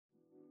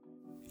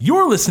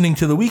You're listening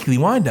to the Weekly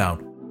Wind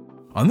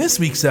Down. On this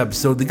week's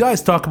episode, the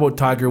guys talk about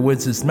Tiger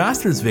Woods'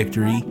 Masters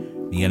victory,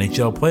 the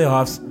NHL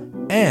playoffs,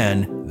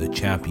 and the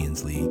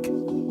Champions League.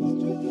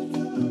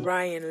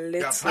 Ryan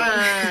Little.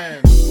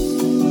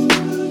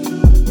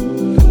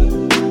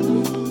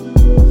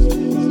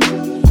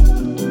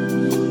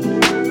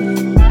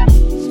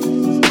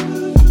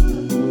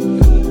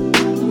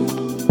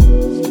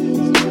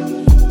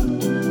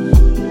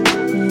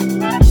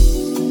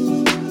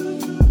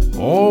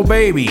 Oh,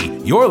 baby.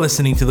 You're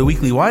listening to the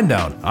Weekly Wind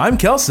Down. I'm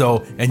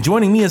Kelso, and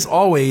joining me as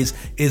always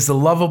is the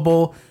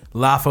lovable,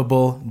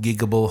 laughable,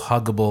 giggable,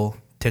 huggable,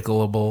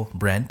 tickleable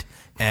Brent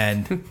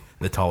and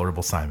the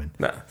tolerable Simon.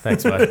 No,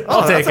 thanks, bud.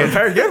 I'll take it.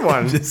 Very good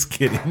one. Just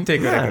kidding.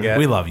 Take what I can get.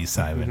 We love you,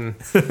 Simon.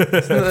 You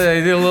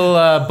did a little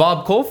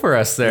Bob Cole for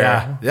us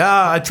there.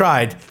 Yeah, I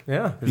tried.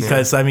 Yeah.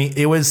 Because, I mean,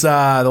 it was the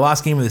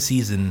last game of the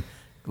season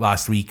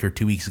last week or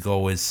 2 weeks ago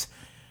was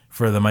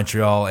for the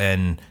Montreal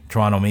and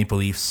Toronto Maple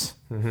Leafs.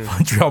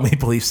 Montreal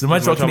Maple Leafs. The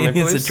Montreal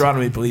Canadiens and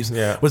Toronto Maple Leafs.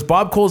 Yeah. Was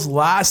Bob Cole's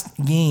last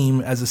game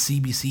as a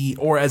CBC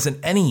or as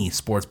any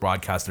sports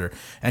broadcaster.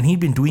 And he'd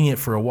been doing it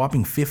for a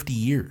whopping 50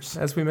 years.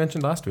 As we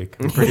mentioned last week.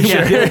 Pretty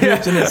sure.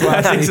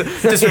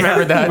 Just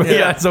remembered that.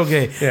 Yeah, it's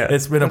okay. Yeah.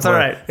 It's been all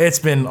right. It's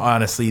been,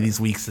 honestly, these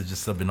weeks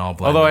have been all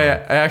blended. Although I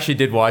actually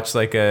did watch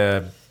like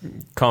a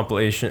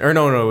compilation, or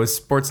no, it was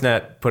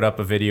Sportsnet put up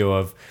a video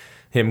of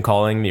him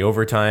calling the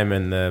overtime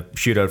and the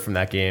shootout from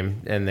that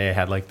game, and they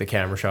had like the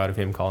camera shot of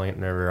him calling it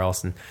and everywhere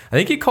else. And I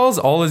think he calls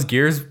all his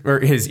ears.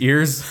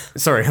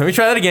 Sorry, let me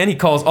try that again. He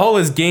calls all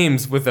his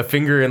games with a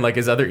finger in like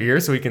his other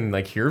ear, so he can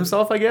like hear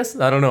himself. I guess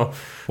I don't know.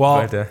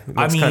 Well, but,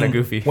 that's kind of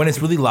goofy. When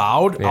it's really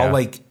loud, Yeah. I'll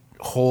like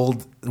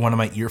hold one of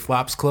my ear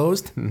flaps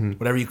closed,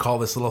 whatever you call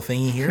this little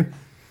thingy here,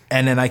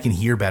 and then I can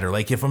hear better.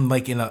 Like if I'm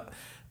like in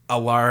a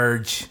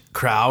large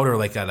crowd or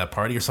like at a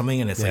party or something,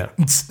 and it's like,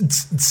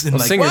 and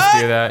like, singers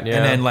what? do that, yeah.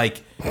 And then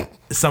like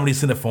somebody's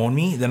gonna phone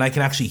me, then I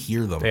can actually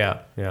hear them.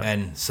 Yeah.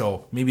 And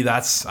so maybe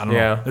that's, I don't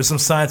Yeah. know. There's some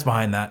science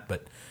behind that,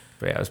 but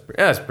Yeah, it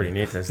was pretty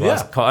neat. This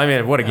last call. I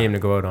mean, what a game to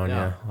go out on.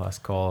 Yeah,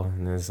 last call,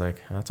 and it's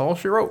like that's all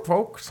she wrote,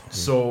 folks.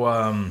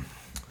 so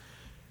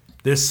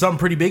there's something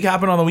pretty big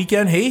happened on the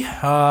weekend. Hey,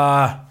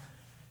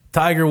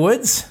 Tiger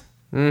Woods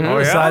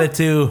decided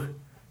to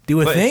do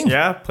a thing.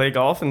 Yeah, play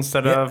golf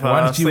instead Why of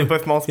don't you sleep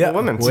with multiple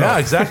women. Well, yeah,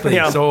 exactly.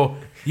 Yeah. So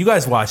you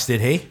guys watched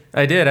it, hey?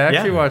 I did. I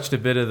actually Yeah. watched a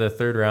bit of the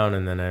third round,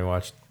 and then I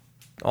watched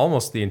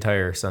almost the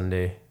entire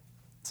Sunday.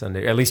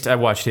 At least I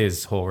watched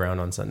his whole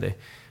round on Sunday,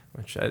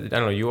 which I don't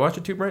know. You watch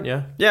it too, Brent?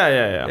 Yeah. Yeah.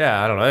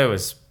 Yeah, I don't know. It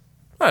was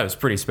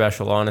pretty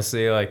special,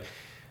 honestly. Like,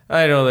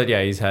 I know that,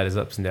 he's had his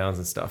ups and downs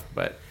and stuff,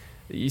 but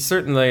you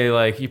certainly,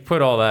 like, you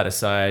put all that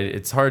aside,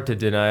 it's hard to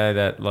deny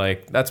that,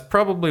 like, that's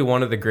probably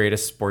one of the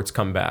greatest sports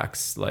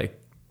comebacks, like,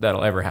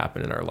 that'll ever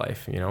happen in our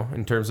life, you know,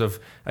 in terms of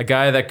a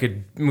guy that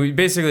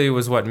basically it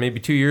was maybe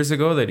 2 years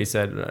ago that he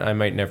said, I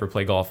might never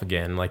play golf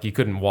again. Like, he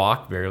couldn't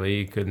walk barely,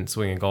 he couldn't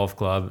swing a golf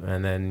club,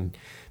 and then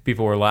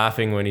people were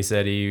laughing when he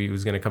said he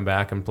was going to come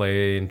back and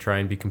play and try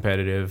and be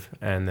competitive,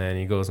 and then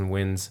he goes and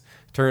wins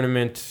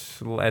tournament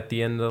at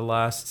the end of the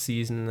last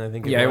season, I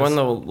think. He won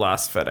the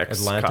last FedEx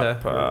Atlanta.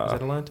 Cup. Was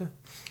it Atlanta?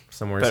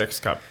 Somewhere.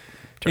 FedEx Cup.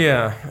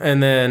 Yeah,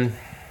 and then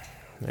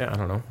I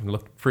don't know. It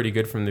looked pretty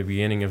good from the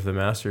beginning of the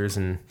Masters,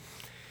 and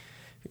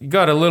he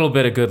got a little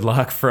bit of good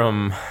luck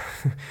from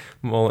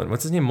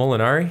what's his name?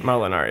 Molinari,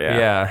 yeah.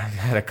 Yeah,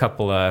 had a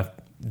couple of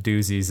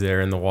doozies there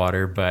in the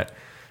water, but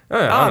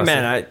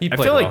Man, I he feel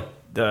played like well.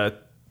 the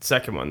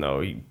second one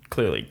though, he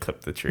clearly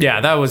clipped the tree.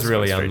 Yeah, that was Just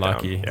really straight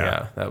unlucky. down.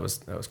 Yeah, that was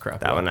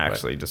crap. That one luck, but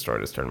actually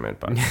destroyed his tournament,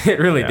 but it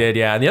really did.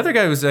 Yeah, and the other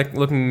guy was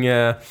looking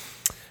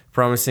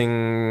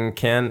promising.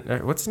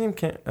 What's his name?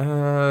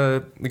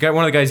 The guy,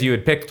 one of the guys you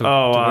had picked to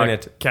win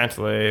it.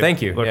 Cantlay.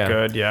 Thank you. Looked Yeah.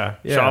 good. Yeah.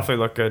 Yeah. Shoffley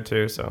looked good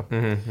too. So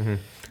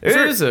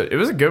it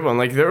was a good one.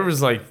 Like there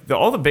was like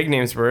all the big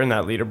names were in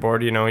that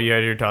leaderboard. You know, you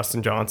had your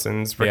Dustin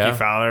Johnsons. Ricky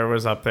Fowler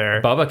was up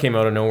there. Bubba came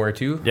out of nowhere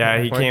too.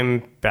 Yeah, he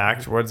came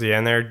back towards the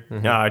end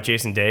there.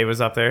 Jason Day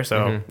was up there.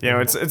 So you know,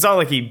 it's not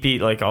like he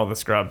beat like all the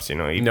scrubs. You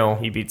know,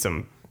 he beat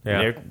some.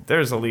 Yeah.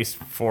 There's at least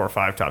 4 or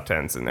 5 top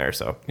 10s in there.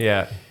 So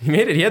Yeah, he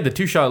made it. He had the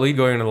 2-shot lead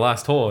going into the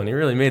last hole, and he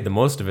really made the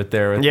most of it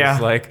there. With his,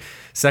 like,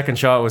 second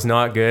shot was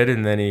not good,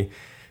 and then he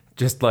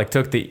just like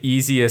took the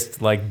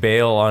easiest like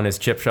bail on his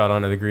chip shot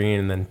onto the green,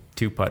 and then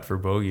 2-putt for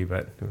bogey,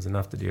 but it was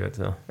enough to do it.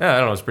 So I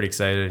don't know. I was pretty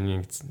excited, and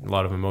it's a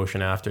lot of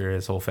emotion after.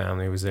 His whole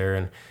family was there,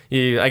 and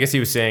I guess he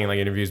was saying like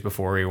interviews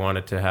before he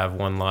wanted to have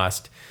one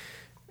last.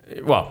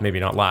 Well, maybe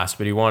not last,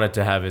 but he wanted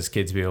to have his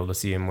kids be able to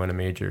see him win a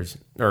major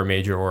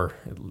or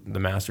the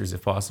Masters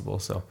if possible.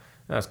 So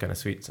that was kind of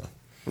sweet. So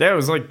yeah,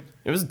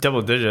 it was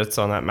double digits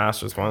on that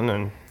Masters one,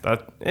 and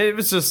that it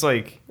was just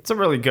like it's a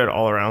really good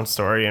all around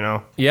story, you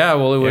know. Yeah,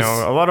 well, it was. You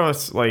know, a lot of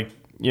us, like,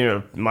 you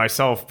know,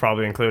 myself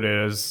probably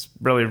included, has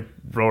really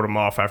wrote him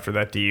off after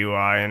that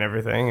DUI and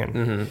everything,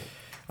 and.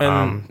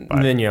 And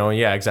then, you know,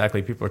 yeah,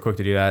 exactly. People are quick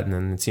to do that. And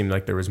then it seemed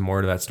like there was more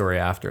to that story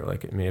after.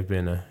 Like it may have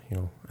been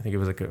I think it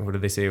was like, what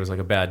did they say? It was like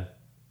a bad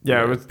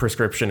it was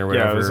prescription or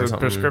whatever. Yeah, it was or a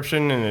something.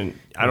 prescription. And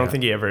I don't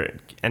think he ever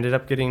ended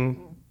up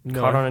getting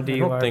caught on a DUI. I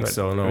don't think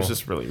so, no. It was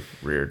just really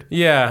weird.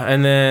 Yeah,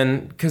 and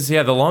then, because,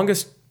 the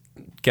longest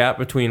gap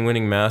between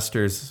winning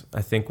Masters,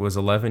 I think, was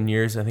 11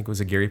 years. I think it was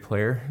a Gary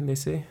Player, they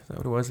say. Is that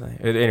what it was?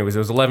 Anyways, it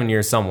was 11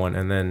 years someone,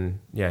 and then,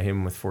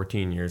 him with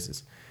 14 years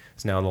is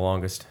now the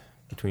longest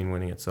between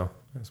winning it, so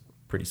that's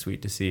pretty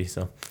sweet to see.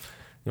 So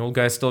the old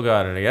guy still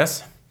got it, I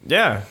guess.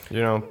 Yeah,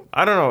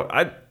 I don't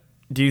know.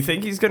 Do you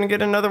think he's going to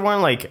get another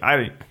one? Like,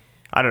 I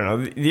don't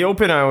know. The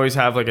Open, I always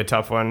have like a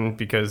tough one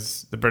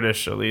because the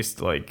British, at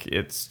least, like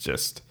it's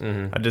just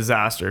a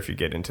disaster if you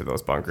get into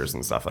those bunkers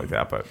and stuff like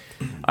that. But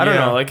I don't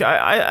know. Like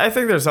I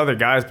think there's other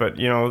guys, but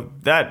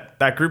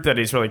that group that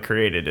he's really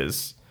created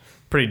is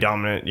pretty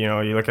dominant.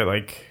 You look at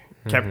like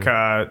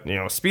Koepka.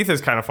 Spieth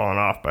has kind of fallen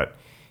off, but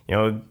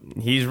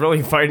he's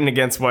really fighting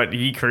against what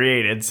he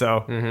created.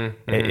 So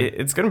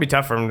it's going to be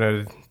tough for him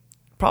to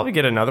probably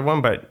get another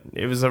one, but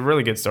it was a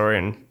really good story.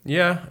 And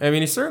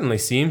he certainly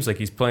seems like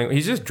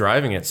he's just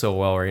driving it so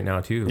well right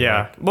now too.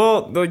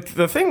 Well, like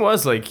the thing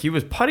was, like, he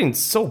was putting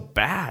so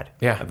bad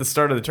at the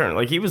start of the tournament.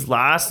 Like, he was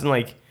last in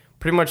like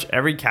pretty much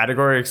every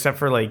category except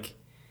for like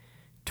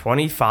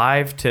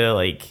 25 to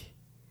like,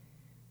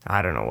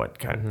 I don't know what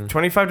kind,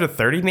 25 to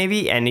 30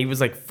 maybe, and he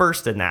was like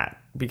first in that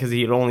because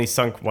he had only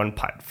sunk one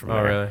putt from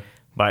there. Really?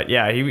 But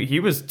yeah, he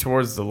was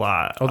towards the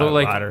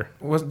ladder.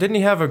 Didn't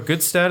he have a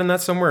good stat in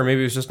that somewhere? Or maybe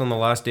it was just on the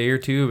last day or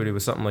two, but it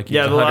was something like he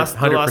was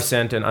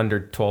 100% and under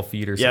 12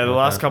 feet or something. Yeah, the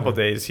last couple of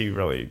days he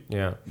really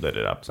lit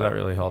it up. So that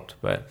really helped.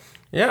 But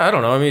yeah, I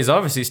don't know. I mean, he's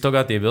obviously still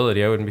got the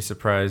ability. I wouldn't be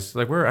surprised.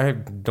 Like, I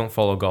don't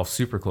follow golf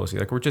super closely.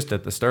 Like, we're just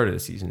at the start of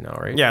the season now,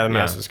 right? Yeah, the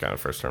Masters kind of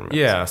first tournament.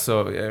 Yeah,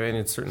 so I mean,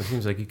 it certainly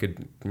seems like he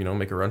could,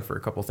 make a run for a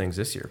couple things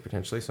this year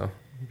potentially. So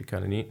it'd be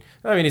kind of neat.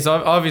 I mean,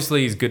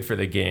 he's good for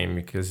the game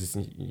because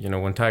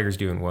when Tiger's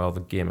doing well,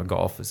 the game of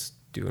golf is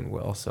doing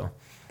well. So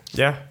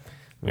yeah,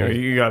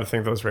 you got to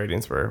think those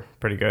ratings were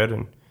pretty good,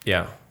 and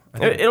yeah,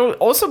 it'll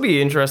also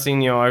be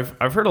interesting.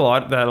 I've heard a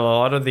lot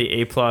of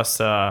the A+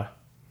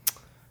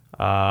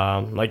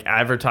 like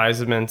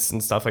advertisements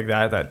and stuff like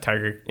that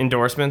Tiger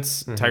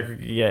endorsements, Tiger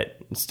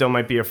still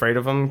might be afraid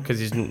of him because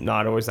he's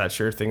not always that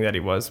sure thing that he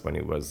was when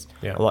he was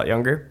a lot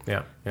younger.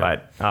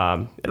 But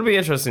it'll be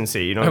interesting to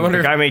see.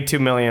 The guy made $2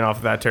 million off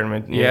of that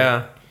tournament.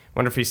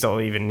 Wonder if he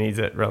still even needs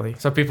it, really.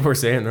 Some people were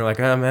saying, they're like,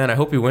 oh man, I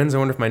hope he wins. I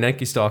wonder if my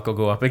Nike stock will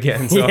go up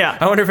again. So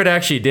I wonder if it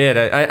actually did.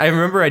 I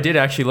remember I did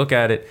actually look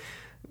at it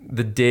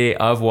the day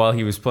of while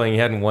he was playing. He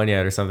hadn't won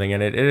yet or something,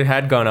 and it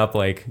had gone up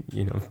like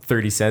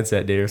 30 cents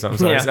that day or something.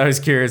 So I was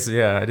curious.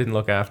 I didn't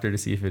look after to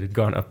see if it had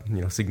gone up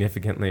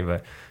significantly,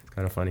 but it's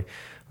kind of funny.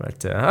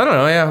 But I don't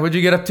know. What'd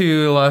you get up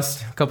to the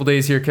last couple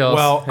days here, Kels?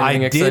 Well,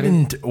 I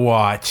didn't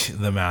watch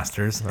the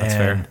Masters. That's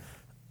fair.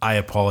 I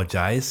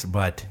apologize,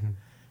 but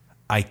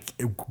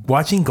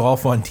watching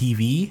golf on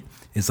TV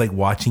is like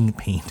watching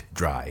paint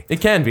dry.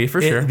 It can be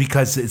for sure,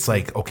 because it's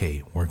like,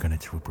 okay, we're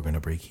gonna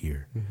break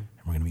here, and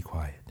we're gonna be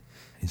quiet.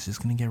 He's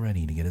just going to get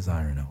ready to get his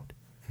iron out.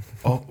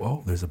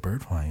 Oh, there's a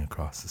bird flying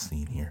across the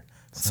scene here.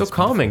 So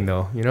calming,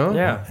 though,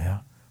 Yeah.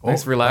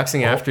 Nice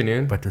relaxing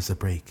afternoon. But there's a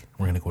break.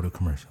 We're going to go to a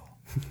commercial.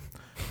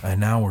 And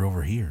now we're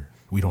over here.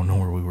 We don't know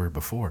where we were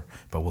before,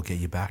 but we'll get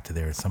you back to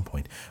there at some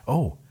point.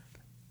 Oh,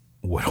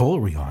 what hole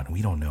are we on?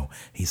 We don't know.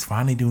 He's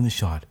finally doing the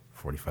shot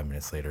 45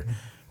 minutes later.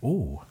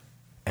 Oh,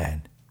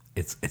 and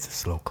it's a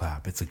slow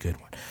clap. It's a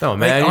good one. Oh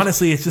man!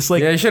 Honestly, it's just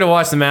like, you should have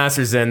watched the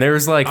Masters. Then there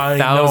was like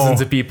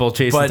thousands of people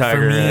chasing Tiger. But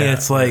for me,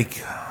 it's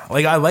like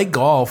I like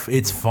golf.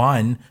 It's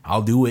fun.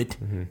 I'll do it.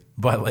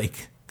 But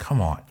like, come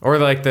on. Or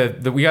like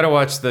you got to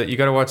watch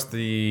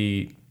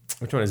the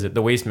which one is it?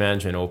 The Waste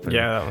Management Open.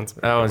 Yeah,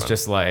 that one's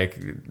just like,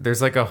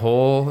 there's like a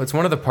hole. It's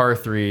one of the par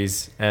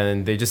threes,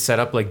 and they just set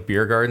up like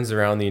beer gardens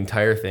around the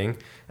entire thing.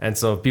 And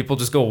so people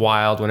just go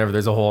wild whenever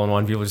there's a hole in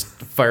one. People just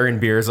firing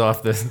beers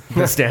off the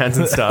stands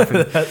and stuff.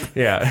 And,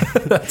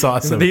 that's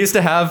awesome.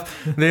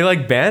 They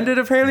like banned it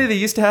apparently. They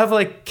used to have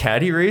like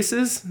caddy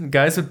races.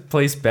 Guys would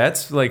place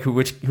bets like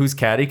whose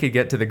caddy could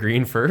get to the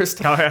green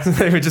first. Oh, yeah.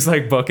 They would just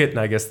like book it, and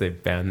I guess they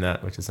banned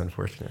that, which is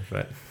unfortunate.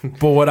 But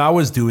what I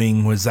was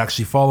doing was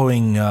actually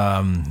following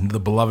the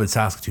beloved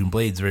Saskatoon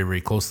Blades very,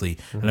 very closely.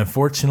 And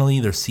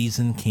unfortunately, their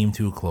season came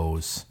to a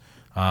close.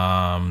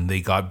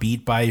 They got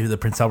beat by the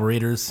Prince Albert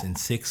Raiders in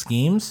 6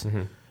 games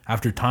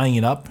after tying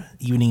it up,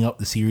 evening up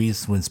the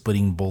series when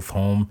splitting both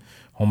home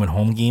and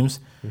home games.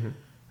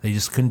 They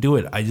just couldn't do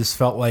it. I just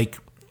felt like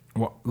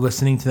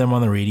listening to them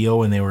on the radio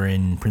when they were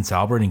in Prince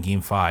Albert in Game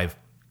 5,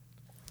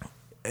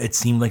 it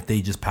seemed like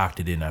they just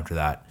packed it in after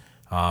that.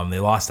 They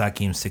lost that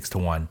game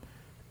 6-1,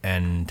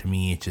 and to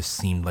me it just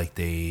seemed like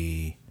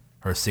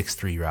or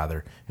 6-3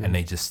 rather, and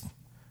it just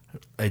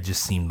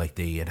seemed like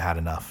they had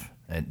enough.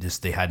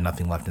 They had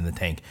nothing left in the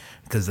that's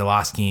because the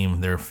last game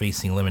they're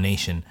facing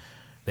elimination.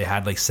 They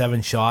had like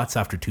 7 shots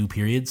after 2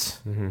 periods,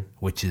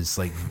 which is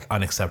like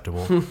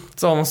unacceptable.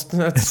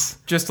 That's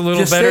just a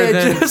little better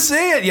than. Just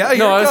say it. Yeah.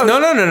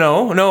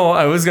 No.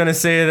 I was gonna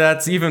say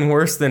that's even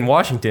worse than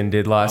Washington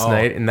did last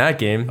night in that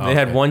game. They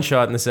had 1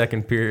 shot in the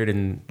second period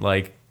and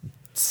like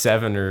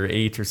 7 or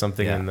 8 or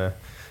something in the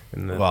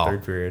in the Well,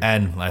 third period.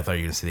 and I thought you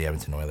were going to say the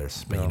Edmonton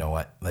Oilers, but you know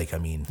what? Like, I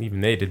mean,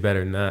 Even they did better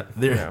than that.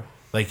 they're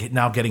like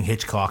now getting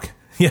Hitchcock.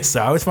 Yes,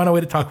 I always find a way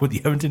to talk about the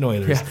Edmonton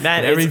Oilers.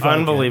 That Every is podcast.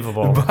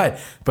 unbelievable.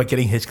 But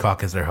getting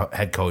Hitchcock as their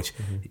head coach,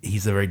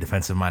 he's a very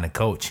defensive-minded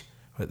coach.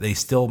 But they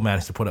still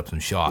managed to put up some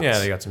shots. Yeah,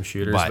 they got some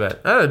shooters,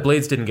 But- but the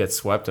Blades didn't get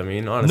swept. I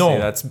mean, honestly, No.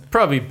 that's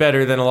probably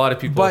better than a lot of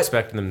people But-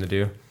 expected them to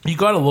do. You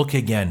got to look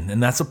again,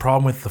 and that's a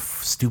problem with the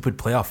stupid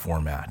playoff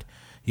format.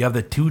 You have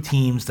the two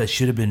teams that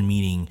should have been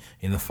meeting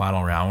in the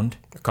final round,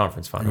 The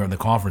conference or final. in the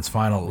conference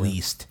final at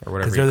least, Or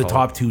whatever because they're you the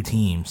call top two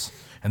teams,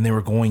 and they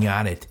were going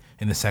at it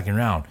in the second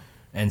round.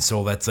 And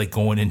so that's like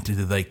going into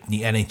the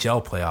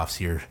NHL playoffs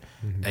here.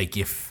 Like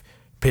if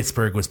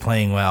Pittsburgh was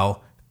playing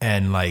well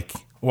and like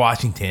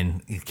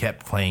Washington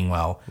kept playing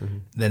well,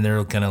 then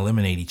they're going to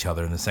eliminate each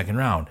other in the second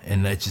round.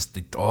 And that just,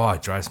 it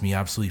drives me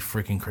absolutely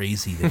freaking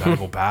crazy. They got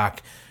to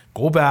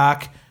go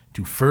back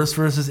to first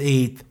versus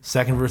eighth,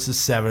 second versus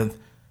seventh,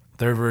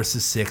 third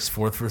versus sixth,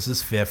 fourth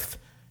versus fifth,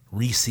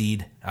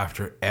 reseed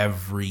after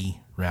every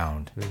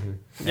round.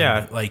 Yeah.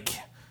 And, like,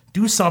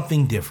 do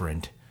something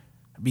different.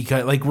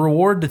 Because like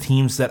reward the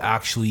teams that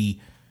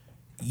actually,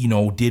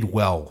 did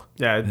well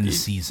in the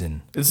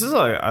season. This is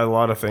a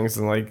lot of things,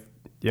 and like,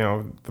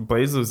 the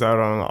Blaze lose out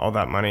on all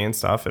that money and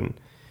stuff, and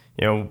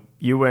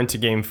you went to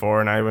game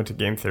 4 and I went to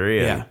game 3,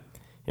 and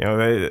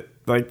they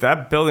like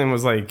that building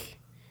was like,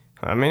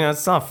 I mean,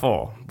 it's not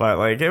full, but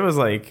like it was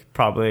like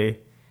probably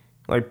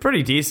like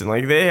pretty decent.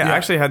 Like they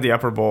actually had the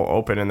upper bowl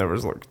open, and there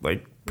was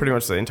like pretty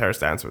much the entire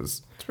stands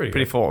was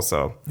pretty full.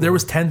 So There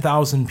was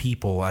 10,000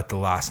 people at the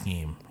last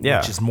game,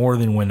 which is more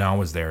than when I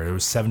was there. There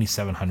was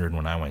 7,700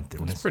 when I went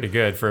there. It's pretty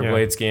good for a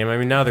Blades game. I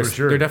mean, now they're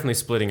definitely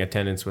splitting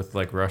attendance with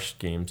like Rush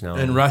games now.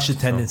 And Rush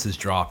attendance has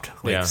dropped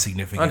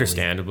significantly.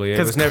 Understandably. It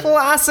because was never.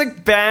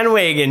 classic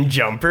bandwagon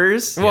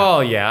jumpers.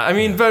 Well, yeah. I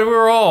mean, but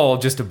we're all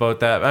just about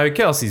that. I mean,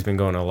 Kelsey's been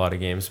going to a lot of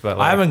games, but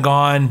like, I haven't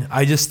gone.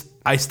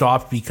 I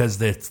stopped because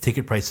the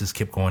ticket prices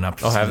kept going up.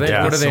 Oh, have they?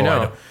 Yeah. What do they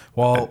know?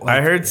 I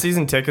heard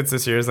season tickets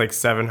this year is like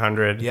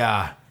 700.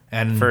 Yeah.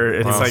 And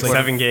It's like like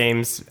 7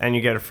 games, and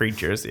you get a free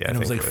jersey. and it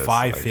was like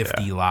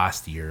 $550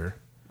 last year.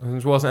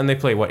 Well, and they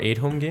play 8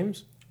 home games?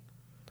 Is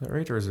that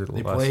right, or is it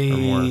They less play. or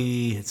more?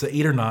 It's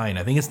 8 or 9.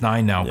 I think it's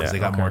 9 now because Yeah, they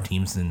got okay. more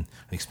teams than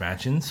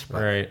expansions.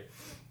 But Right.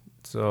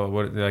 So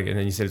what? Like, and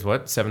then you said it's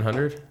what?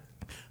 700?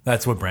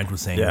 that's what Brent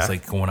was saying. Yeah. It's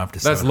like going up to.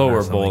 That's 700 or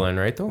lower something. bowl end,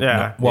 right? Though.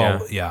 Yeah.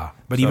 Well, yeah,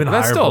 but even but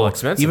that's higher still bowl,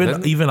 expensive,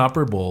 isn't it? even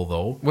upper bowl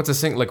though. What's a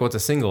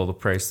single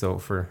price though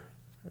for?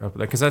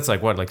 Because that's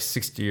like what, like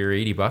 $60 or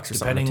 $80 or something.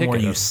 Depending a ticket, where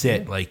you though.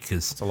 sit, like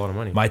because It's a lot of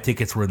money. my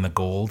tickets were in the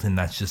gold, and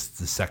that's just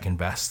the second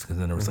best. Because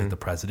then there was like the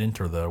president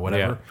or the Yeah,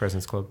 whatever.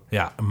 President's Club.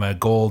 Yeah, my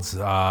golds.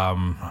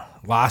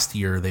 Last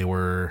year it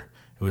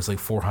was like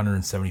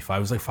 $475. It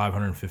was like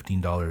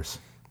 $515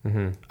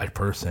 a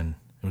person.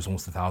 It was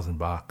almost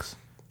 $1,000.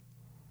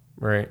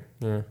 Right.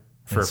 Yeah.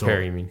 For a so-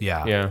 pair, you mean?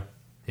 yeah. Yeah.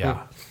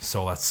 Yeah,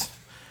 so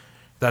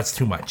that's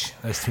too much.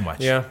 That's too much.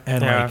 Yeah.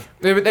 And Yeah.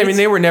 like I mean,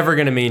 they were never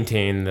going to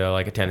maintain the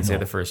attendance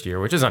the first year,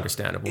 which is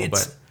understandable.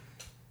 it's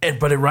But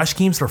but at rush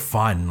games are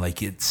fun. Like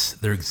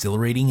they're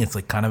exhilarating. It's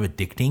like kind of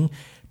addicting.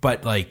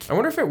 But like I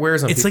wonder if it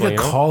wears on it's people. like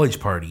a college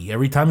party.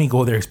 Every time you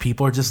go there,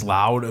 people are just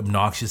loud,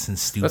 obnoxious, and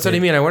stupid. That's what I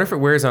mean. I wonder if it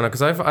wears on it,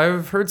 because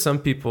I've heard some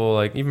people,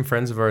 like even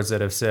friends of ours,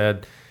 that have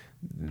said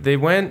they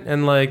went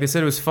and like they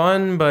said it was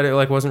fun, but it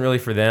like wasn't really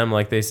for them.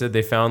 Like they said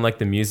they found like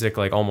the music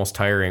like almost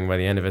tiring by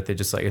the end of it. They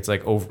just like it's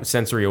like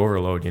sensory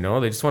overload.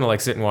 They just want to like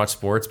sit and watch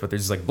sports, but they're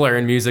just like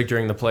blaring music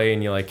during the play,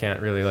 and you like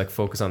can't really like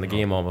focus on the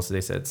game almost.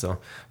 They said so.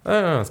 I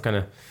don't know. It's kind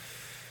of.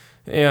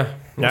 Yeah,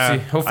 we'll see.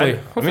 Hopefully,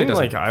 I mean, it doesn't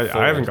like I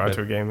fold haven't into gone it.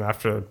 to a game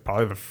after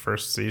probably the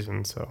first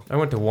season, so I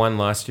went to one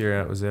last year.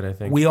 That was it. I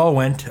think. We all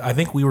went. I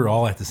think we were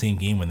all at the same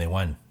game when they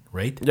won,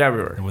 right? yeah, we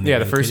were. When they Yeah,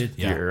 the first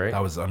relocated? year, right?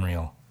 That was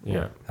unreal.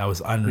 Yeah. That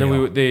was And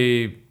unreal. then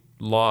they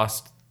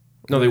lost.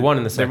 No, they won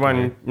in the They second. won.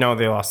 year. No,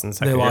 they lost in the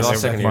second. They year. lost They the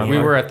lost second second year.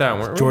 year. We were at that,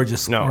 weren't we? Georgia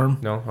Storm.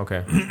 No.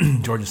 Okay.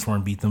 Georgia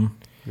Storm beat them,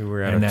 We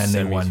were at and a then they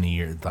semis. won the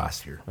year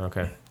last year.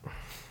 Okay.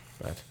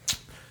 But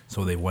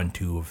So they won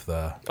 2 of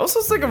the. Also,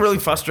 it's like a really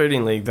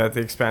frustrating league that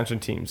the expansion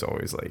teams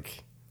always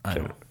like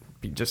can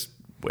just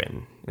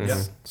win.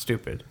 It's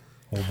stupid.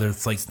 Well,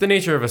 there's like it's the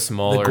nature of a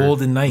smaller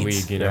Golden Knights.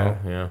 league, you know.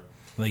 Yeah.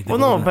 like the Well,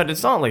 no, Golden- but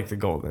it's not like the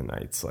Golden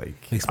Knights. Like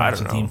the I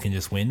expansion don't know. team can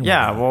just win.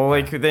 Yeah, well,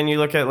 like then you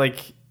look at like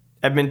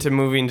Edmonton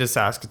moving to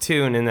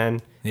Saskatoon, and then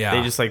Yeah.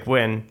 they just like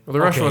win. Well, the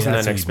Rush Okay, wasn't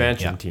that's an what you mean,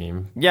 expansion yeah.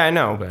 team. Yeah, I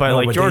know, but No,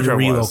 like but Georgia they was.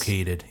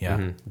 relocated.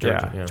 Yeah.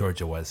 Georgia, Yeah.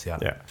 Georgia was. Yeah.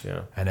 Yeah.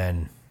 Yeah. And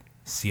then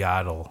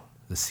Seattle,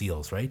 the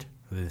Seals, right?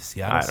 The I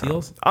Seattle don't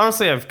know. Seals.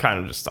 Honestly, I've kind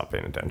of just stopped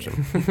paying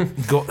attention.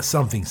 Go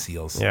something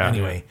Seals. Yeah.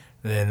 Anyway,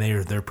 then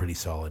they're pretty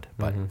solid.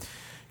 But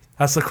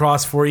that's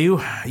lacrosse for you.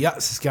 Yeah,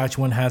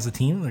 Saskatchewan has a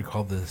team. They're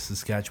called the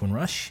Saskatchewan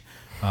Rush.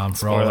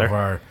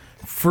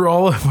 For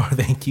all of our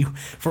thank you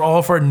for all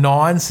of our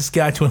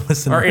non-Saskatchewan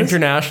listeners. Our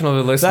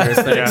international listeners,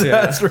 thanks. Yeah.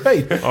 That's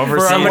right. For our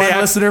Overseas.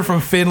 one listener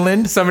from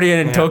Finland. Somebody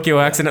in Tokyo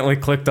accidentally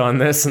clicked on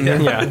this and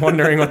then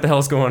wondering what the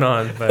hell's going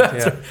on. But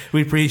yeah.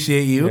 We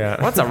appreciate you.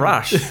 Yeah. What's a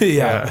rush?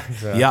 Yeah.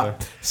 exactly. Yeah.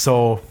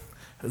 So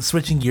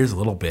switching gears a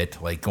little bit,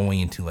 like going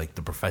into like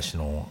the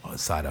professional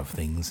side of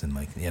things and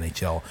like the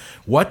NHL.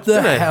 What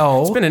the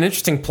hell? It's been an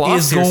interesting plot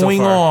is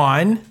going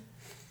on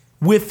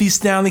with these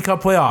Stanley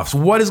Cup playoffs?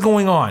 What is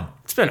going on?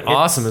 It's been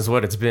awesome, is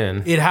what it's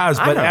been. It has,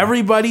 but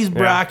everybody's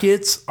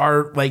brackets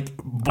are like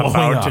blowing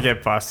about up. to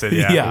get busted.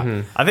 Yeah, Yeah.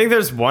 Mm-hmm. I think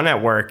there's one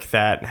at work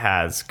that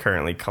has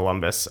currently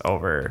Columbus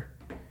over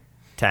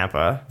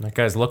Tampa. That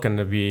guy's looking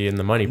to be in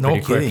the money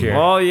pretty quick kidding. here.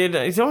 Well, you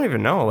don't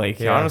even know.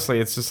 Like honestly,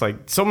 it's just like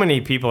so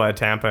many people at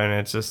Tampa, and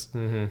it's just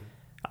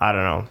I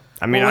don't know.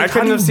 I mean, Well, I like,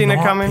 couldn't how do have you seen it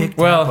not coming. pick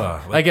Well,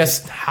 Tampa? Like, I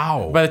guess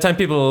how? by the time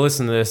people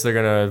listen to this, they're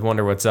gonna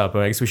wonder what's up.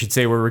 I guess we should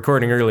say we're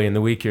recording early in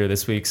the week here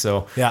this week,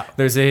 so Yeah.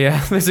 there's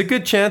a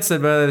good chance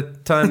that by the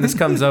time this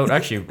comes out,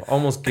 actually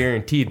almost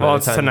guaranteed. By Well, the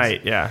it's time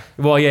tonight. Yeah.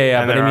 Well, yeah,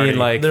 And but they're I mean, already-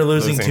 like They're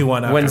losing losing.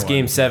 2-1 after when's one.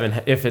 Game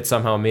 7? If it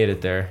somehow made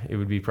it there, it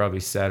would be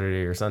probably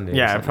Saturday or Sunday.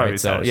 Yeah, or something, probably right?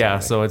 Saturday, So, yeah,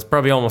 Sunday. so it's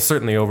probably almost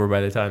certainly over by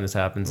the time this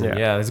happens. And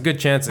Yeah. there's a good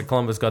chance that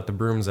Columbus got the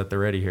brooms at the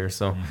ready here.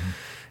 So,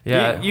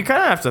 yeah, You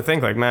kind of have to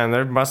think like, man,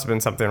 there must have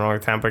been something wrong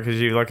with Tampa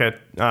because you look at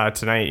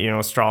tonight. You know,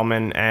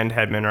 Strawman and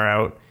Hedman are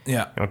out.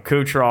 Yeah. You know,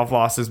 Kucherov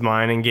lost his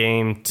mind in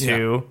game 2.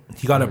 Yeah.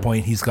 He got a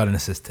point. He's got an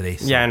assist today.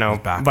 So Yeah, I know. he's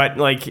back. But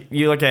like,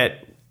 you look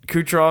at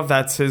Kucherov,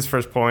 that's his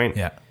first point.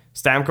 Yeah.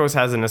 Stamkos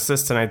has an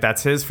assist tonight.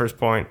 That's his first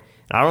point.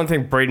 And I don't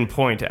think Braden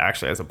Point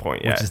actually has a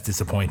point yet. which is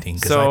disappointing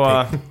because So,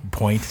 I picked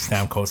Point,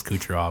 Stamkos,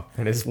 Kucherov,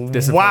 it is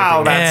disappointing.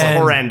 Wow, that's And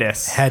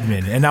horrendous.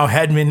 Hedman, and now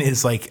Hedman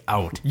is like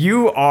out.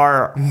 You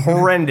are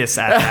horrendous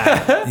at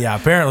that. Yeah,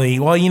 apparently.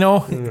 Well, you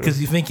know,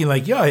 because you're thinking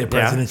like, yeah,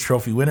 President's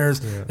Trophy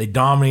winners. They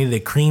dominated. They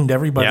creamed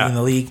everybody Yeah. in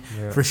the league.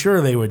 For sure,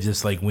 they would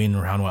just like win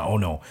round one. Oh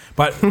no!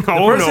 But the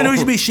Oh, person no. who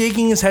should be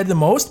shaking his head the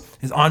most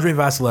is Andrei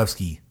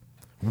Vasilevsky.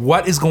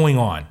 What is going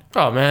on?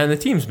 Oh man, the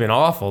team's been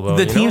awful though.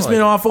 The team's been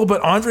awful,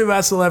 but Andrei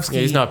Vasilevsky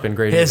he's not been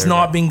great Has either,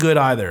 not but- been good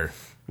either.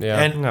 Yeah,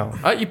 And No.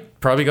 He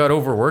probably got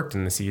overworked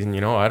in the season.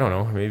 You know, I don't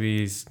know. Maybe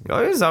he's.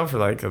 Well, he was out for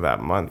like that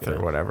month or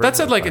whatever. That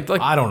said, like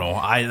I don't know.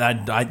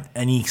 I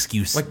any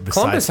excuse Like, besides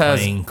Columbus has-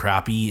 playing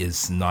crappy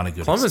is not a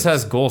good. Columbus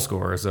has goal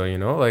scorers, though. You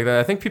know, like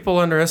I think people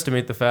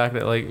underestimate the fact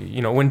that, like,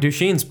 you know, when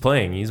Duchene's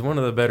playing, he's one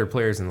of the better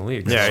players in the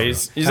league. Yeah, So,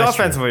 he's That's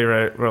offensively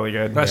really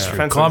good. That's Yeah. true.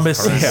 Offensively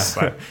Columbus horrendous, is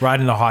but-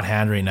 riding a hot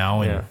hand right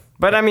now, and Yeah.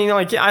 But I mean,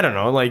 like, I don't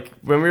know. Like,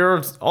 when we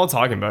were all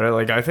talking about it,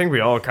 like, I think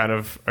we all kind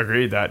of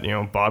agreed that, you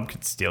know, Bob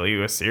could steal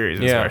you a series,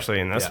 Yeah. especially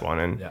in this one.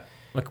 And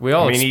like we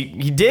all. I mean,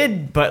 he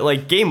did, but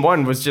like, game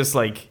 1 was just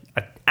like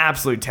an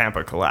absolute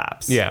Tampa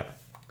collapse. yeah,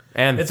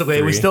 and it's okay.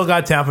 We 3. still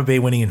got Tampa Bay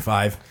winning in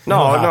 5.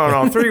 No, It'll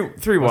happen. no.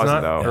 Three Was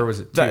wasn't, not, though. or was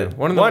it 2? That-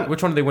 One of them,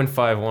 which one did they win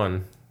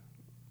 5-1?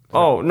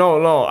 Oh,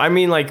 no. I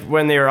mean, like,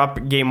 when they were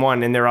up game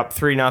 1 and they're up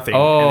 3-0.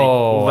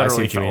 Oh, and they I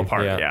see literally what you fell mean.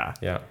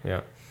 apart.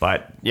 Yeah.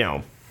 But, you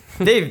know,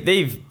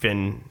 they've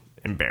been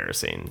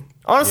embarrassing.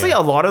 Honestly, Yeah.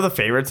 a lot of the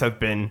favorites have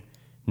been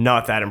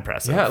not that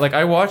impressive. Yeah, like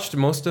I watched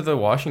most of the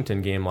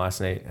Washington game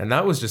last night, and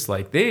that was just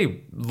like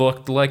they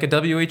looked like a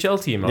WHL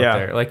team out Yeah.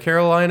 there. Like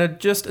Carolina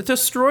just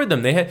destroyed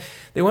them.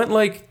 They went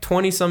like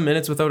 20 some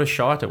minutes without a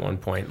shot at one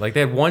point. Like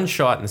they had one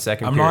shot in the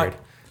 2nd I'm period. not-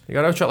 They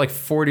got outshot like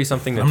 40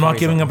 something. I'm not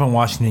giving up on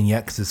Washington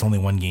yet because it's only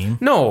one game.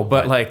 No,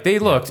 but like they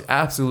looked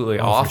absolutely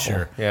awful. For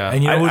sure. Yeah,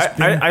 And you know who's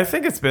been, I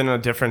think it's been a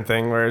different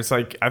thing where it's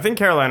like I think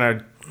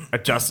Carolina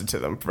adjusted to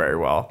them very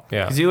well.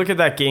 Yeah. Because you look at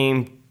that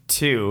game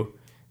 2,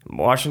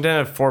 Washington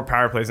had 4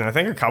 power plays, and I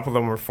think a couple of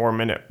them were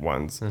 4-minute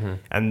ones, Mm-hmm.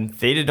 and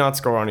they did not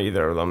score on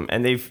either of them.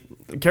 And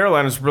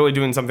Carolina's really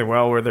doing something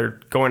well where they're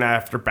going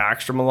after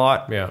Backstrom a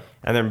lot, Yeah.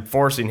 and they're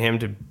forcing him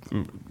to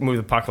move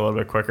the puck a little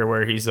bit quicker,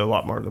 where he's a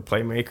lot more of the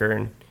playmaker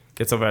and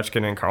gets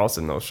Ovechkin and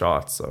Carlson those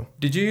shots. So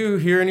Did you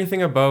hear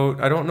anything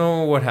about? I don't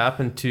know what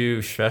happened to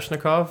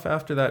Sveshnikov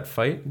after that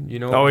fight. You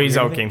know? Oh, he's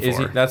hear out anything? game Is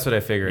 4. That's what I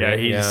figured. yeah, right?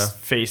 his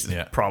face is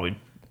Yeah. probably.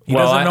 he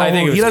doesn't know. I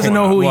think it He was doesn't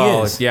know who well,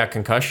 he is. Yeah,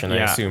 concussion. I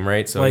Yeah. assume,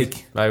 right? So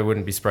Like- I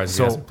wouldn't be surprised if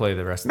So- he doesn't play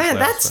the rest of the Man, playoffs,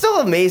 that but- still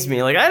amazed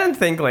me. Like, I didn't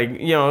think, like,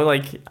 you know,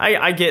 like,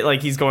 I get,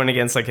 like, he's going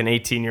against, like, an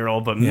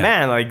 18-year-old, but Yeah.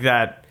 man, like,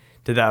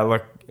 did that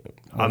look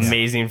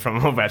amazing from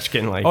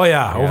Ovechkin? Like, Oh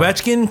yeah,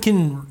 Ovechkin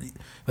can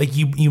like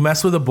you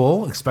mess with a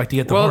bull, expect to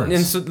get the Well, horns.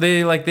 and so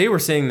they were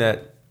saying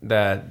that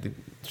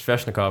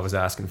Sveshnikov was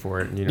asking for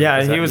it. You know, Yeah,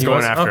 is he that- was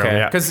going after him,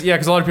 yeah. because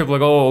a lot of people are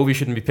like, oh, we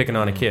shouldn't be picking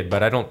on a kid,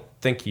 but I don't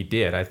think he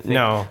did. I think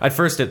No. At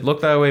first it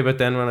looked that way, but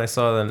then when I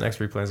saw the next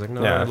replay, I was like,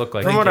 no, yeah. it looked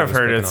like From the what kid I've was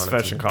heard, picking it's on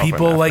it, too. Sveshnikov.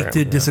 People went like after to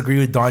him. disagree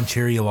with Don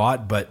Cherry a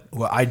lot, but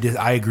I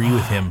agree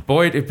with him.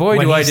 Boy, When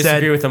do he I said-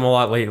 disagree with him a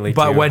lot lately.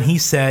 But too. what he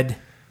said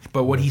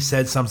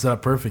sums it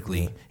up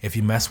perfectly. If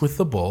you mess with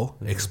the bull,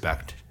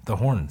 expect the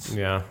horns.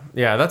 Yeah,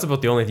 that's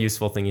about the only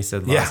useful thing he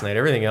said last Yeah. night.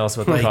 Everything else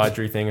with the Like,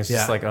 Kadri thing is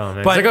just yeah. like, oh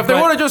man. But- It's like if they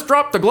but- would have just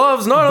dropped the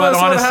gloves, none of But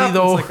this would have honestly, happened.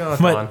 though, It's like, oh,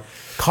 come on.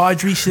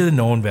 Kadri should have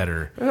known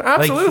better.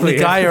 Absolutely. Like,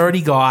 the guy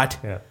already got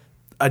Yeah.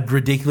 a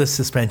ridiculous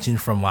suspension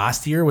from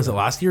last year. Was it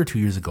last year or 2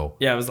 years ago?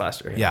 Yeah, it was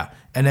last year. Yeah.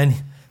 And then,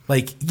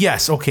 like,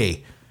 yes,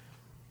 okay.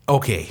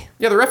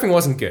 Yeah, the reffing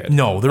wasn't good.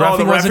 No, the Oh, reffing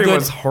the wasn't reffing good.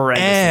 was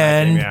horrendous in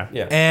that And, game,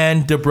 yeah.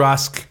 and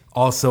DeBrusque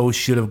also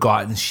should have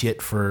gotten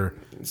shit for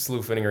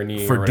Sloofing or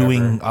kneeing for or whatever.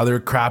 doing other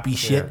crappy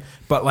shit. Yeah.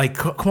 But, like,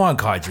 come on,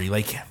 Kadri.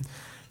 Like,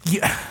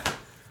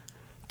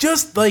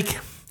 just like,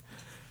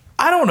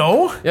 I don't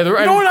know. Yeah, you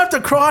don't have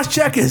to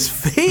cross-check his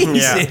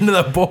face into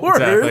the boards.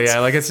 Exactly. Yeah,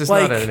 like it's just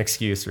Like, not an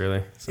excuse,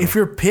 really. So. if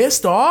you're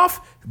pissed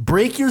off,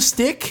 break your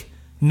stick,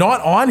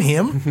 not on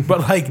him, but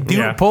like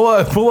pull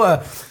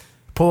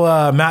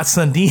a Matt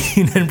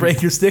Sundin and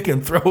break your stick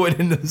and throw it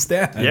into the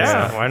stands.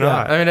 Yeah, why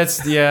not? I mean,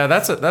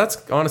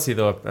 that's honestly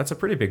though, that's a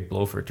pretty big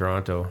blow for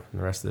Toronto and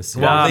the rest of this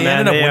season. Well, they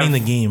ended up they winning have-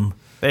 the game.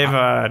 They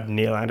have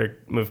Nylander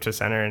moved to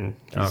center, and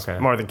he's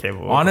more than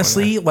capable. of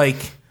Honestly, doing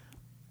like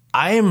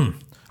I'm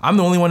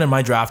the only one in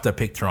my draft that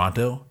picked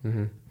Toronto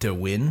to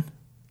win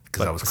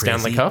because I was crazy.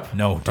 Stanley Cup?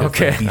 No, to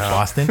beat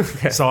Boston.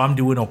 So I'm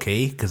doing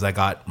okay because I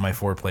got my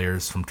 4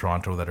 players from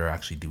Toronto that are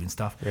actually doing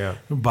stuff. Yeah.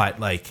 But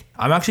like,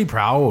 I'm actually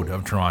proud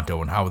of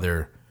Toronto and how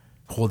they're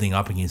holding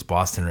up against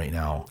Boston right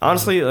now.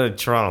 Honestly,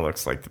 Toronto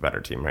looks like the better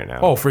team right now.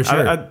 Oh, for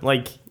sure.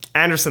 Like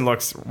Anderson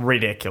looks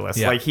ridiculous.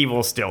 Yeah. Like he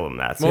will steal them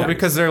that Well, series.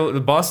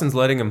 because Boston's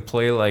letting him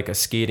play like a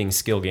skating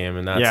skill game,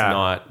 and that's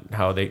not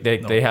how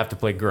they have to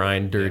play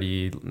grind,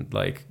 dirty,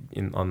 like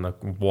on the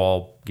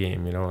wall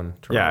game, you know. And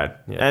yeah,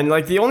 and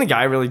like the only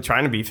guy really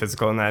trying to be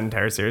physical in that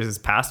entire series is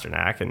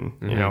Pasternak, and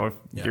you know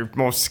if your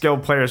most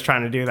skilled player is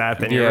trying to do that,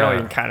 then you're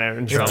really kind of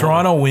in If trouble.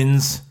 Toronto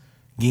wins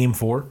Game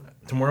 4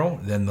 tomorrow,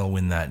 then they'll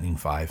win that in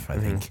 5, I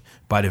think.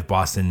 But if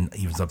Boston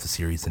evens up the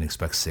series, then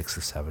expect 6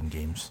 or 7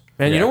 games.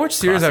 And you know which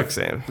series I've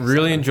classic Sam.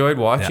 really enjoyed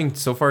watching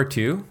so far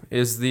too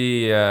is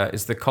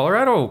the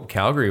Colorado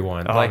Calgary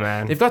one. Oh, like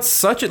man. they've got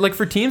such a like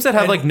for teams that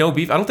have like no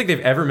beef. I don't think they've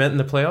ever met in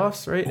the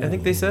playoffs, right? I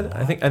think they said.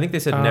 I think they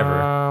said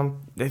never.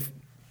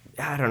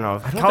 I don't know.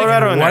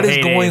 Colorado. What is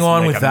going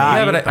on with that?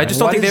 Yeah, but I just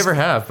don't think they ever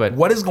have. But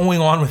what is going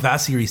on with that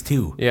series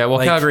too? yeah, well,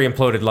 Like, Calgary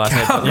imploded last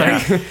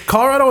night.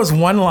 Colorado is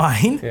one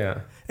line, Yeah.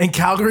 and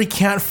Calgary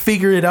can't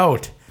figure it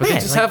out. But they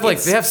just have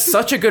they have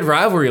such a good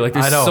rivalry. Like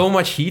there's I know. so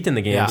much heat in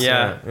the game.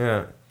 Yeah.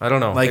 Yeah. I don't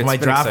know. Like It's my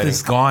been draft exciting.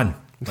 is gone.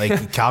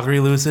 Like Calgary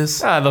loses,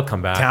 They'll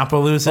come back. Tampa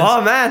loses.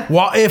 Oh man.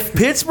 Well, if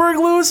Pittsburgh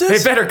They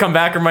loses, better come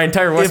back, or my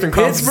entire Western if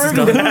Conference is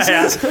Pittsburgh done.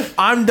 loses,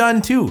 I'm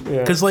done too.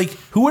 Because like,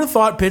 who would have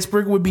thought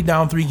Pittsburgh would be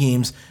down 3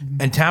 games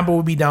and Tampa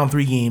would be down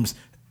 3 games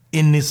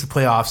in this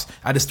playoffs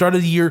at the start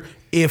of the year?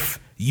 If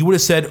you would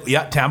have said,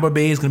 yeah, Tampa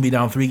Bay is going to be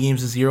down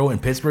 3-0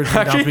 and Pittsburgh's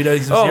going to be down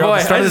 3-0 at the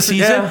start of the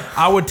season,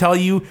 I would tell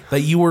you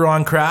that you were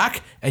on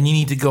crack and you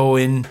need to go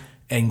in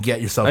and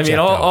get yourself I mean, checked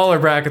out. all our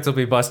brackets will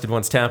be busted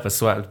once Tampa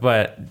swept,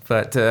 but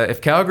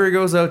if Calgary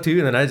goes out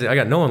too, then I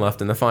got no one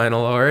left in the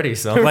final already.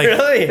 So Like,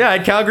 Really? yeah, I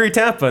had Calgary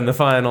Tampa in the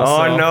final.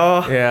 Oh, so,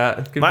 no. yeah,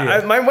 it could be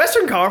My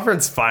Western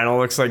Conference final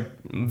looks like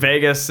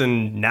Vegas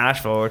and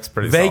Nashville looks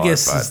pretty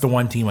Vegas solid, is the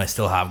one team I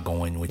still have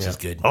going, which is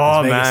good.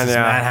 Oh, Vegas man, is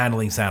yeah.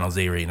 manhandling San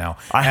Jose right now.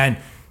 And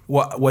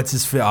what's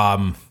his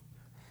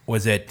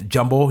was it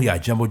Jumbo? Yeah,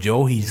 Jumbo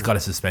Joe. He's got a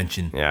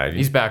suspension. yeah.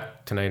 he's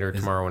back tonight or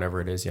tomorrow,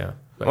 whenever it is. Yeah,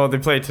 but Well, they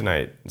play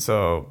tonight,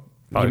 so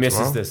he probably misses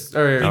tomorrow. this.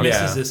 Or, He yeah.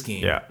 misses this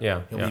game. Yeah.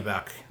 Yeah, He'll yeah. be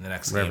back in the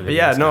next Wherever game. they But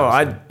yeah, Yes, no,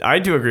 guys, I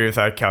do agree with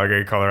that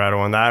Calgary Colorado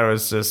one. That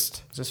was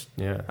just Just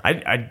yeah.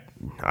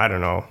 I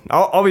don't know.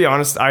 I'll be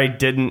honest. I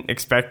didn't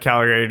expect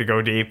Calgary to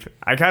go deep.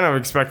 I kind of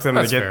expect them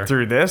That's to get fair.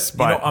 through this, You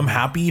but know, I'm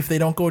happy if they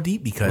don't go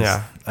deep because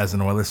as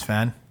an Oilers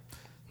fan,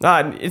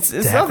 it's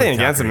Definitely nothing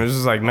against them. Calgary. It's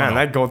just like, man, no.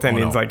 that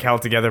goaltending's Oh, no. like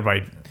held together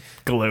by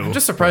glue. I'm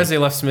just surprised they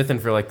left Smith in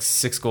for like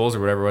 6 goals or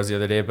whatever it was the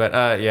other day.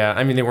 But yeah,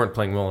 I mean, they weren't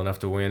playing well enough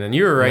to win. And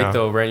you were right, No.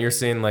 though, Brent. You're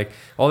saying like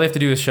all they have to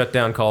do is shut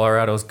down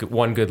Colorado's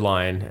one good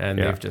line, and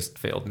Yeah. they've just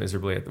failed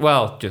miserably.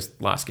 Well,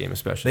 just last game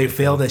especially. they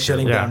failed at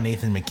shutting Yeah. down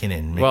Nathan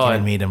McKinnon. Well, McKinnon I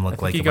made him I look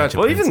think like he a got bunch of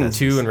well, even princesses.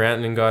 2, and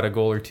Rantanen got a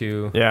goal or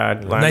 2. yeah,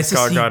 Nice to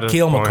see got his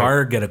Cale point.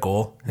 McCarr get a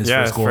goal. His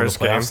Yeah, first his goal in the first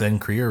game. playoffs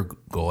and career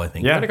goal, I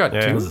think. Yeah, Might have got yeah.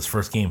 It two. was his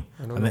first game.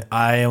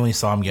 I only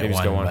saw him get Maybe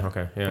just one. got one. but-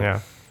 Okay, Yeah.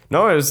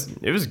 No, it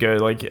was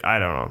good. Like, I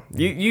don't know.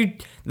 You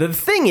the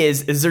thing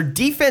is their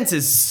defense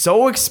is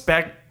so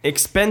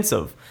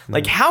expensive.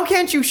 Like, how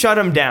can't you shut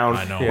them down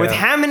I know. with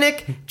Yeah.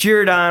 Hamonic,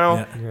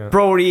 Giordano, Yeah.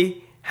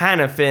 Brody,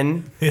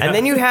 Hannafin, and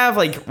then you have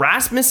like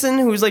Rasmussen,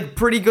 who's like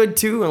pretty good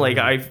too. And like,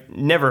 I've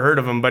never heard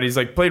of him, but he's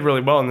like played really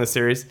well in this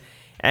series.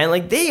 And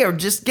like, they are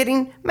just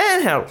getting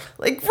manhandled.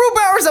 Like,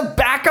 Rubauer's a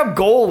backup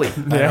goalie.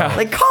 Yeah.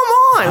 Like, come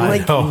on. I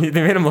Like, know.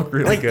 They made him look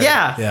really like good.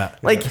 yeah.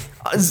 Like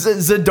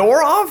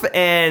Zadorov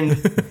and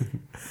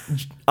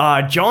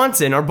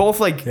Johnson are both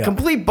like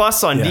complete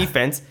busts on Yeah.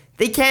 defense.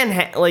 They can't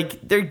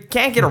they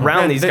can't get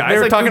around these guys. They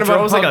were like, talking about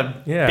Goudreau's like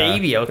a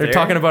baby out there. They're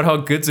talking about how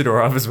good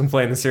Zadorov has been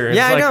playing the series.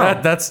 Yeah, I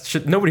like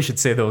know. Nobody should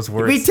say those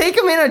words. We take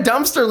him in a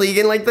dumpster league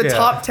in like the Yeah.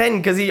 top 10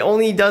 because he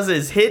only does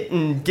his hit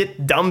and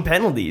get dumb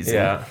penalties.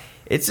 Yeah. And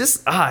it's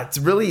just it's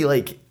really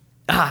like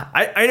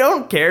I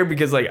don't care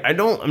because like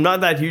I'm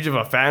not that huge of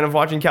a fan of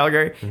watching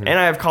Calgary, and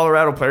I have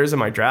Colorado players in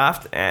my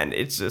draft, and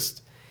it's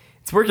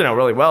working out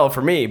really well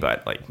for me.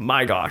 But like,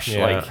 my gosh,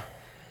 Yeah. like,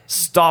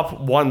 stop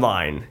one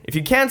line. If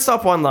you can't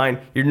stop one line,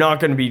 you're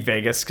not going to beat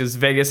Vegas because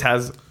Vegas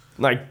has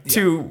like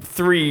 2,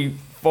 3,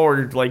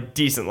 4 like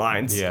decent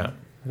lines. Yeah.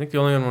 I think the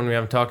only one we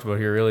haven't talked about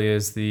here really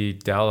is the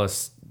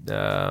Dallas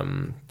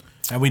And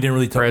we didn't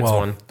really talk Preds well,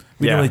 one.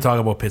 We didn't really talk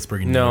about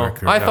Pittsburgh and New No,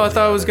 York. I thought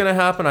that was going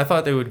to happen. I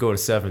thought they would go to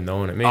 7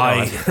 though, and it may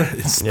not.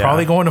 It's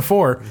probably going to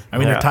 4. I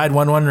mean, they're tied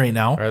 1-1 right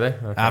now. Are they?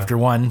 Okay. After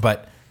 1,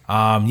 but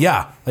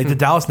like the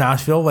Dallas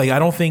Nashville, like I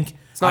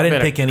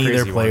didn't pick any of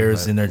their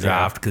players in their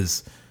draft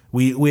because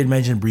we had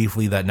mentioned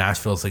briefly that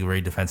Nashville is like a very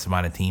defensive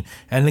minded team,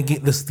 and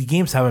the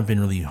games haven't been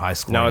really high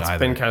scoring. No, it's either.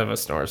 been kind of a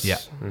snooze. Yeah,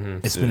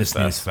 it's been a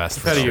snooze fest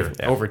for Had sure.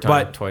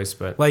 overtime twice,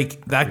 but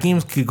like that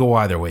games could go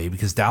either way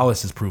because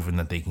Dallas has proven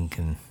that they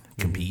can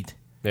compete.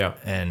 Yeah,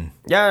 and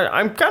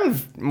I'm kind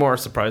of more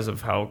surprised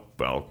of how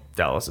well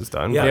Dallas has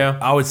done. Yeah.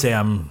 I would say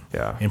I'm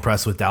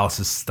impressed with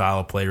Dallas's style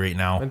of play right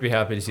now. I'd be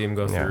happy to see him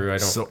go through. I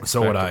don't.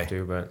 So would I.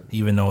 But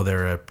even though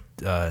they're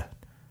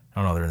I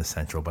don't know, they're in the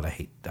Central, but I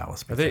hate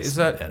Dallas. Is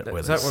that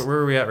where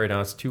are we at right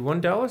now? It's 2-1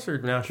 Dallas or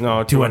Nashville?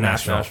 No, 2-1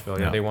 Nashville. Nashville.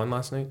 Yeah, they won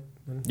last night.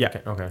 Yeah.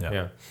 Okay.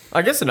 Yeah.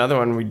 I guess another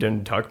one we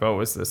didn't talk about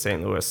was the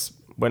St. Louis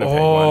Winnipeg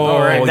Oh,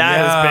 one. right.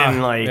 That has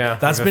been like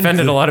that's been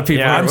offended a lot of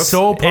people. Yeah, I'm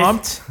so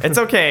pumped. It's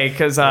okay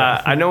because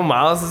I know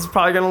Miles is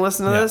probably going to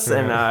listen to this,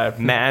 and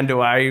man, do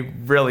I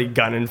really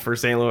gunning for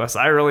St. Louis.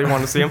 I really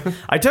want to see him.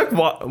 I took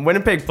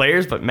Winnipeg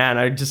players, but man,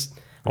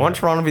 I want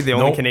Toronto to be the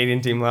only Canadian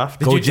team left.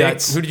 Go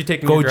Jets. Who did you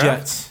take in Go your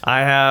draft? Jets.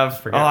 I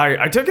have.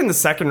 I took in the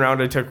second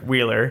round. I took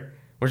Wheeler,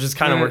 which has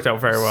kind of worked out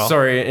very well.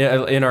 Sorry,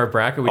 in our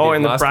bracket.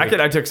 In the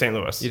bracket, I took St.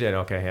 Louis. You did,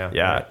 okay,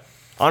 Yeah.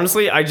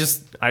 Honestly, I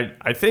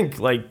think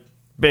like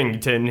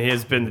Binghamton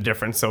has been the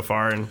difference so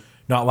far. And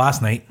Not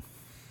last night.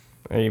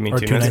 you mean Or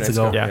 2 nights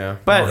ago. Yeah.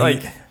 But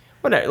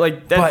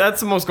that's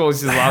the most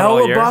goals he's allowed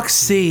all year. Hellebuck's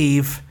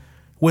save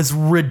was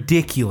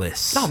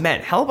ridiculous. Oh man,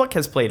 Hellebuck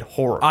has played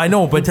horrible. I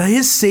know, but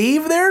his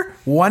save there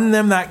won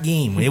them that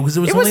game. It was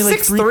only like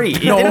 6-3. It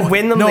didn't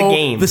win them the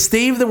game. The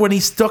save that when he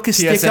stuck his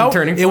stick TSN out,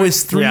 turning it point?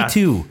 was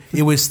 3-2.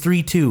 It was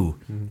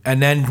 3-2.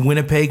 And then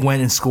Winnipeg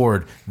went and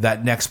scored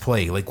that next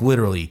play, like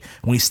literally.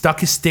 When he stuck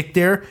his stick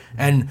there,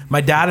 and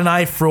my dad and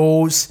I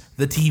froze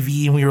the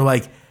TV, and we were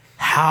like,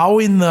 how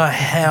in the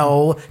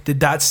hell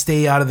did that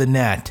stay out of the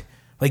net?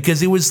 Like,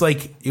 because it was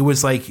like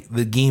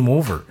the game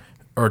over.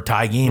 Or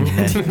tie game,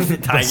 and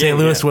then St.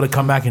 Louis would have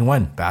come back and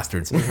won,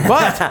 bastards.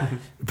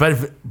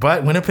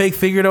 But Winnipeg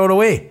figured out a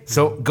way.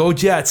 So go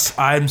Jets!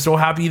 I'm so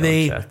happy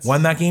they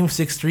won that game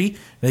 6-3.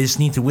 They just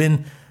need to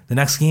win the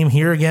next game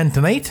here again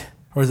tonight,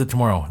 or is it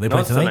tomorrow? They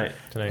play tonight.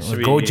 Tonight.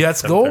 Go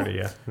Jets! Go!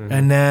 Yeah.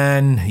 And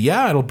then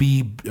it'll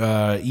be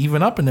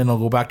even up, and then it'll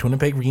go back to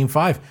Winnipeg for Game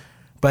 5.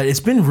 But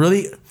it's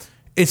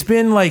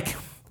been like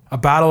a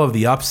battle of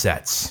the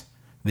upsets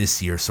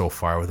this year so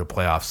far with the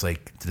playoffs.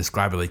 Like, to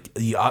describe it, like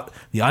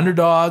the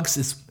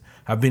underdogs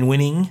have been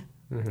winning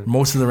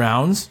most of the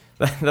rounds.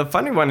 The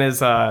funny one is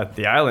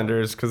the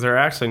Islanders, because they're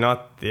actually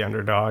not the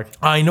underdog.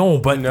 I know,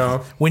 but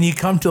when you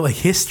come to like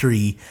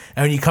history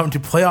and when you come to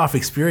playoff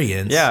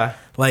experience,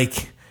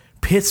 like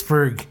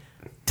Pittsburgh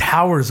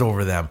towers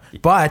over them.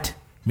 But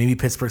maybe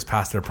Pittsburgh's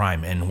past their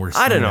prime, and we're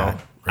seeing I don't know.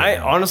 Right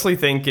now. Honestly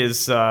think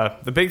is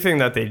the big thing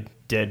that they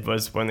did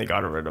was when they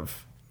got rid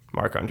of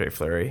Marc-Andre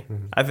Fleury.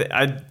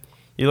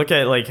 You look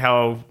at like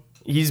how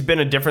he's been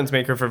a difference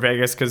maker for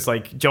Vegas because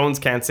like Jones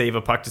can't save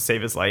a puck to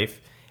save his life,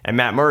 and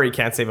Matt Murray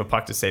can't save a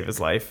puck to save his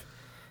life.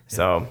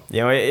 So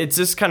it's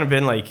just kind of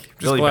been like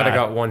Just really glad bad. I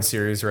got one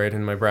series right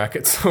in my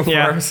bracket so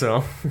far.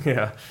 So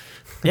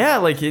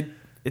like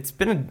it's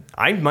been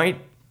I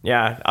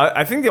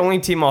think the only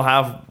team I'll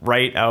have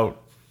right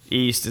out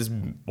east is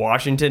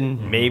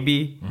Washington,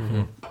 maybe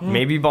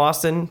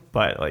Boston,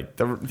 but like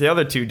the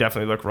other two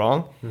definitely look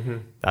wrong.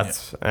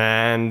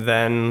 And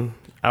then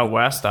out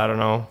west, I don't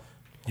know.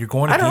 You're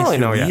going against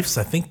the Leafs.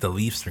 I think the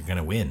Leafs are going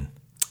to win.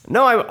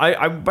 No,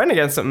 I went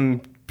against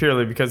them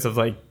purely because of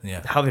like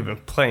how they've been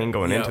playing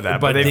going into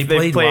that. But they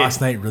played last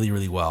night really,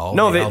 really well.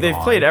 No, they've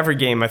played every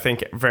game, I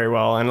think, very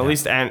well. And at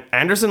least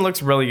Anderson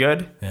looks really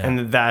good. Yeah.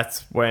 And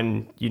that's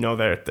when you know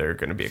they're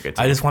going to be a good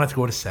team. I just want it to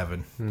go to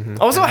 7.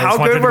 Also, how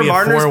good were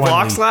Marner's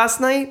blocks last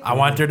night? I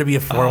want there to be a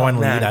 4-1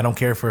 lead. I don't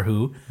care for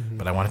who,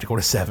 but I want it to go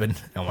to 7.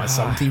 I want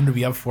some team to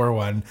be up 4-1.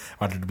 I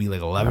want it to be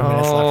like 11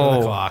 minutes left on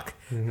the clock.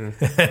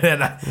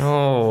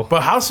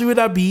 But how sweet would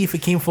that be if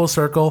it came full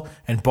circle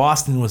and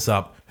Boston was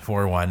up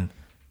 4-1?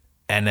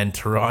 And then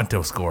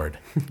Toronto scored.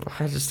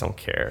 I just don't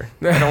care.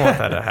 I don't want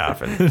that to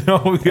happen.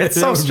 It's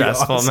so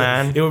stressful, awesome.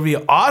 man. It would be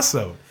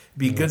awesome. It'd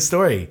be a good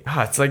story.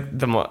 It's like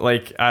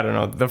I don't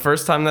know. The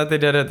first time that they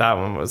did it, that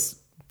one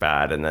was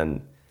bad, and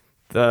then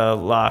the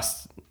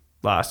last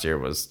year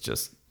was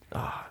just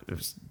it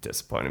was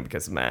disappointing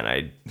because man,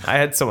 I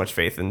had so much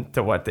faith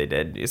into what they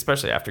did,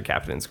 especially after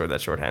Kapanen scored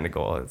that shorthanded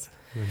goal. It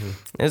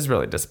was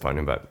really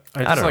disappointing, but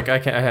I don't know.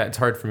 It's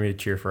hard for me to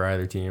cheer for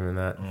either team in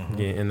that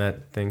game, in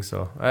that thing.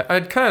 So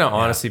I'd kind of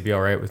honestly be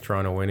all right with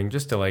Toronto winning,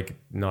 just to like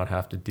not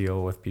have to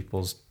deal with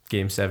people's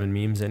Game 7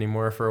 memes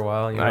anymore for a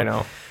while. I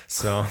know.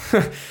 So,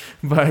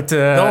 but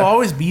they'll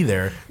always be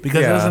there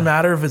because it doesn't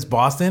matter if it's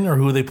Boston or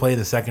who they play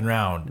the second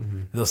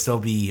round. They'll still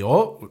be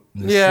but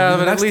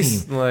at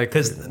least team. Like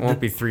because it won't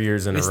be 3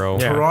 years in a row.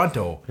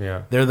 Toronto,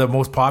 they're the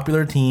most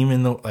popular team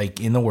in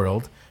the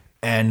world.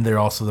 And they're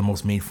also the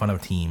most made fun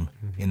of team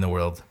in the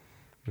world.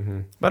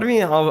 But I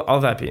mean, all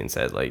that being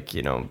said, like,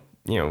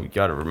 you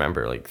got to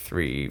remember, like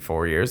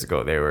 3-4 years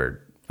ago, they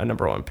were a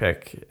number one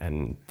pick,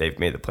 and they've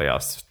made the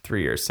playoffs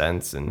 3 years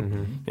since.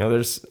 And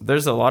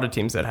there's a lot of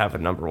teams that have a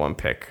number one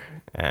pick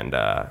and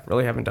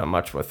really haven't done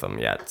much with them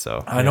yet.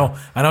 So I know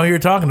who you're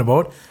talking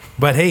about,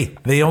 but hey,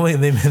 they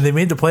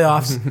made the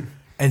playoffs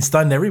and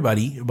stunned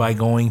everybody by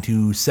going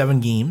to 7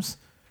 games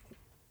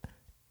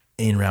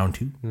in round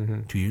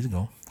 2 2 years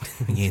ago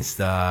against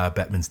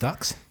Bettman's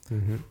Ducks.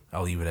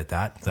 I'll leave it at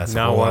that. That's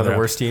now one of the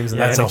worst teams in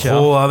the NHL. That's a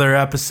whole other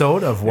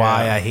episode of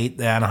why I hate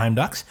the Anaheim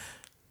Ducks.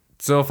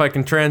 So if I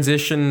can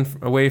transition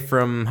away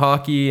from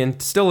hockey and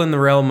still in the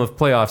realm of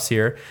playoffs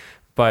here,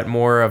 but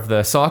more of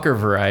the soccer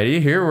variety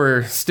here,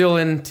 we're still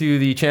into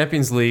the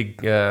Champions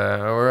League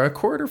or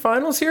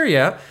quarterfinals here,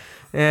 yeah.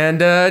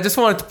 And I just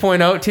wanted to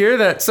point out here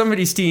that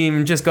somebody's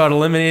team just got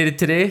eliminated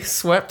today,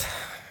 swept.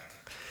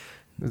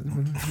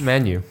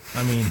 Man U.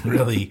 I mean,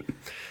 really,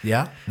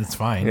 yeah, that's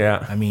fine.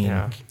 Yeah. I mean,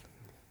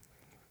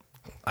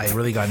 I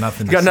really got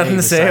nothing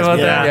to say about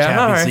that. Yeah,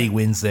 Champions League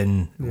wins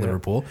than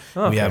Liverpool.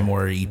 Okay. We have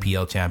more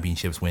EPL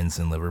championships wins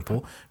than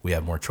Liverpool. We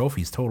have more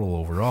trophies total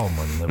overall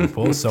more than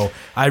Liverpool. So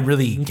I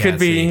really can't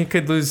say. He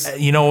could lose.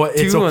 You know what?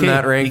 It's two okay in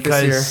that rank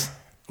because this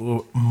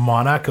year.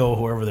 Monaco,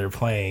 whoever they're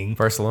playing,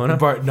 Barcelona.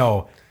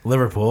 No,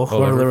 Liverpool.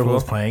 Whoever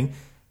Liverpool's playing,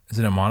 is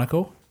it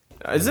Monaco?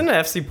 Isn't it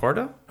FC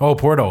Porto? Oh,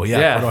 Porto.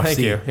 Yeah, Porto thank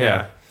FC. you.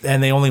 Yeah.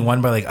 And they only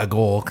won by like a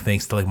goal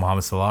thanks to like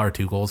Mohamed Salah or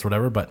 2 goals or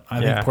whatever. But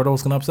I think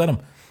Porto's going to upset them.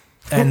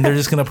 And they're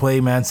just going to play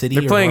Man City.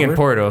 They're playing in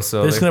Porto,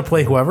 so they're just going to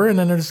play whoever, and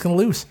then they're just going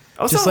to lose.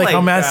 Also, just like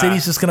how Man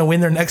City's just going to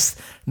win their next.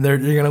 They're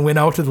going to win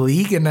out to the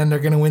league, and then they're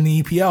going to win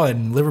the EPL.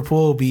 And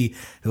Liverpool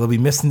will be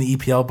missing the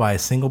EPL by a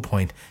single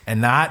point,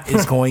 and that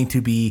is going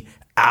to be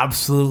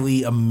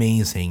absolutely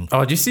amazing.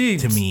 Oh, did you see?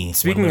 To me,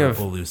 speaking of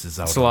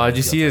Salah, did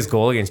you see his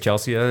goal against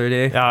Chelsea the other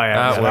day? Oh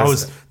yeah,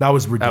 that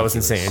was ridiculous. That was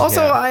insane.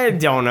 Also, I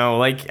don't know.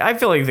 Like, I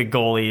feel like the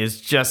goalie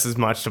is just as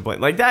much to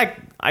blame. Like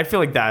that, I feel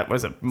like that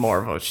was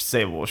more of a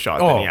savable shot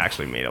than he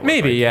actually made it look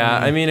maybe, like. yeah.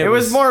 I mean, it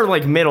was more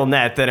like middle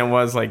net than it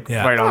was like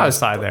right on the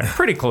side there.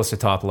 Pretty close to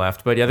top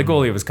left, but yeah, the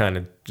goalie was kind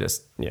of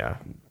just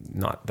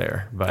not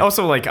there. But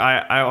also, like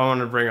I want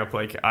to bring up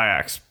like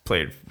Ajax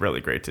played really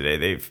great today.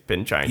 They've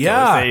been giant.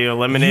 They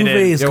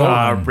eliminated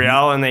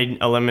Real and they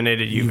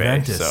eliminated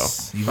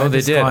Juventus. So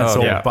they did. Gone,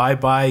 so bye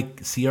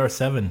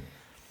CR7.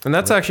 And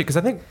that's actually because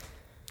I think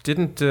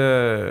didn't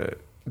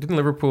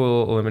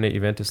Liverpool eliminate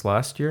Juventus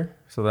last year?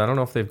 So I don't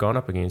know if they've gone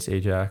up against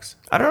Ajax.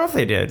 I don't know if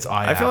they did. It's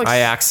Ajax. I feel like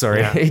Ajax.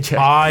 Sorry, Ajax.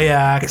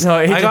 Ajax. No,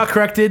 I got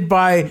corrected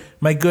by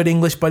my good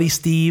English buddy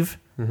Steve.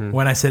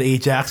 When I said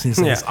Ajax, and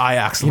he said it's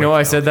Ajax. You know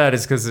why I said that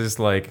is because it's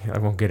like, I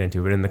won't get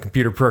into it, but in the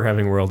computer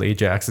programming world,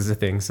 Ajax is a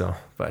thing. So,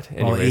 but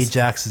anyways. Well,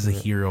 Ajax is a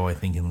hero, I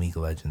think, in League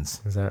of Legends.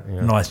 Is that?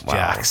 Yeah. No, it's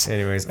Jax.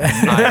 Anyways,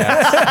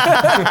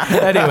 Ajax.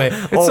 Anyway,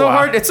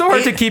 it's so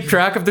hard to keep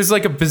track of. There's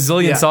like a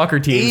bazillion soccer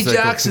teams.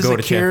 Ajax that go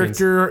is a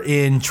character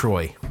in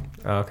Troy.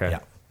 Oh, okay. Yeah.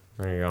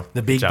 There you go.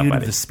 The big dude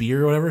with the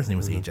spear or whatever. His name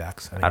was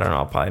Ajax. I don't know.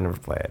 I'll probably never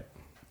play it.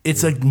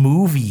 It's a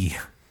movie.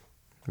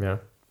 Yeah.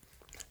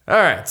 All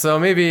right, so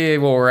maybe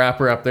we'll wrap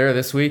her up there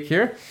this week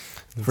here.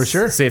 For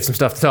sure. Save some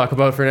stuff to talk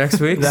about for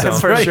next week.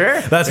 That's right. Sure.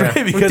 That's right.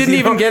 Because we didn't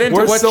even get into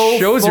what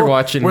shows you're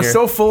watching We're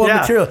so full of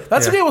material.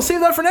 That's okay. We'll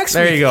save that for next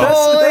week. There you go.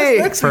 That's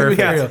next week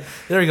material.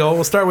 There you go.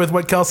 We'll start with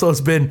what Kelso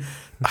has been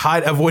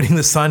avoiding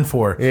the sun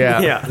for.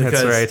 Yeah,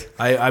 that's right.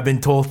 I've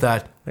been told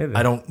that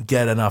I don't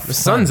get enough. The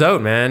sun's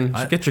out, man. You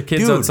should get your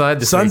kids outside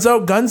this sun's week.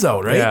 Out, guns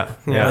out, right?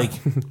 Yeah. Like,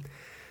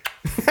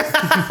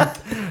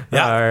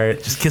 all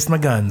right. Just kiss my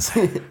guns.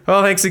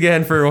 Well, thanks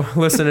again for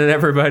listening,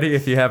 everybody.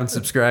 If you haven't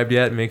subscribed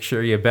yet, make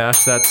sure you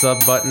bash that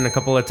sub button a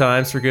couple of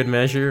times for good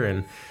measure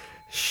and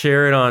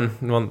share it on.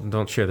 Well,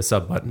 don't share the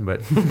sub button,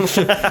 but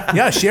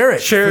share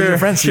it. Share your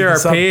friends. Share our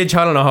page.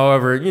 I don't know.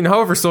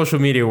 However social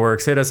media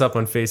works. Hit us up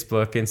on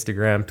Facebook,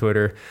 Instagram,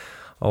 Twitter,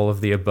 all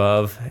of the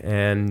above.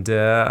 And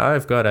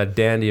I've got a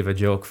dandy of a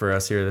joke for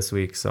us here this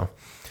week. So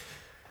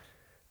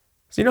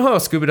you know how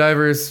scuba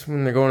divers,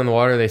 when they're going in the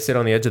water, they sit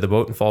on the edge of the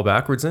boat and fall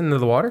backwards into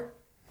the water?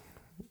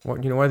 You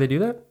know why they do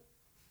that?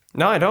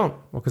 No, I don't.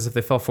 Well, because if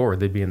they fell forward,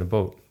 they'd be in the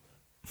boat.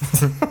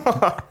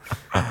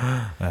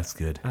 That's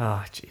good.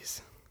 Oh, jeez.